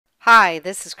Hi,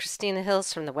 this is Christina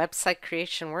Hills from the Website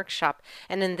Creation Workshop,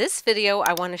 and in this video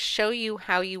I want to show you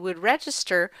how you would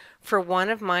register for one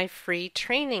of my free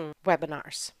training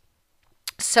webinars.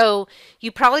 So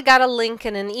you probably got a link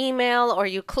in an email or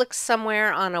you clicked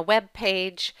somewhere on a web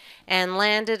page and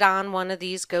landed on one of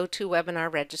these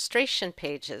GoToWebinar registration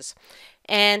pages.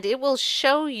 And it will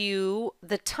show you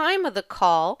the time of the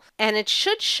call, and it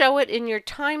should show it in your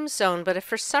time zone, but if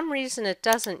for some reason it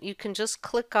doesn't, you can just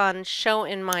click on Show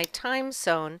in My Time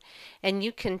Zone and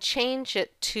you can change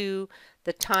it to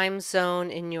the time zone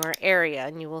in your area,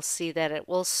 and you will see that it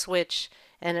will switch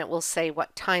and it will say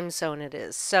what time zone it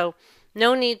is. So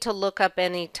no need to look up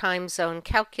any time zone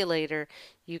calculator.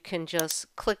 You can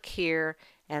just click here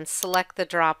and select the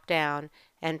drop down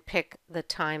and pick the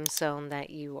time zone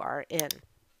that you are in.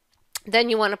 Then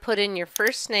you want to put in your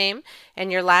first name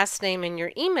and your last name and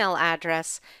your email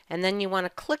address, and then you want to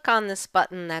click on this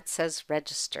button that says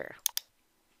register.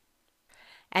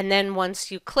 And then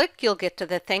once you click, you'll get to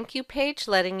the thank you page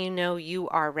letting you know you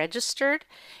are registered.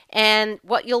 And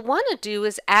what you'll want to do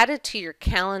is add it to your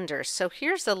calendar. So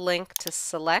here's a link to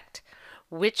select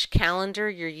which calendar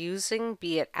you're using,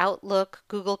 be it Outlook,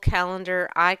 Google Calendar,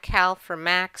 iCal for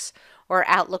Macs, or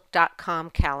Outlook.com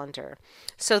calendar.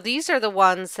 So these are the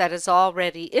ones that is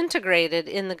already integrated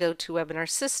in the GoToWebinar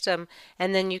system,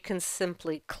 and then you can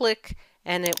simply click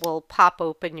and it will pop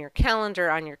open your calendar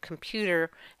on your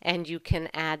computer and you can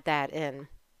add that in.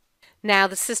 Now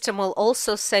the system will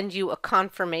also send you a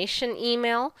confirmation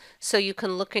email, so you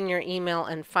can look in your email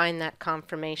and find that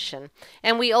confirmation.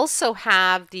 And we also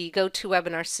have the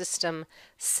GoToWebinar system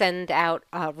send out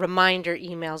reminder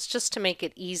emails just to make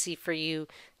it easy for you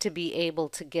to be able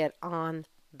to get on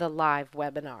the live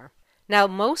webinar. Now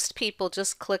most people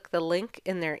just click the link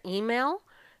in their email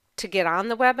to get on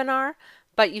the webinar,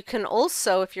 but you can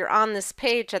also, if you're on this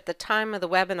page at the time of the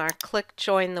webinar, click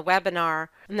Join the Webinar,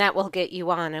 and that will get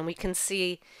you on. And we can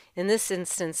see in this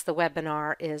instance the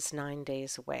webinar is 9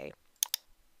 days away.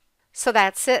 So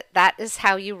that's it. That is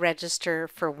how you register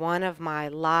for one of my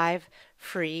live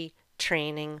free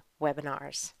training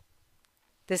webinars.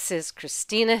 This is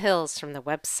Christina Hills from the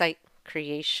Website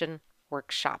Creation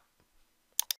Workshop.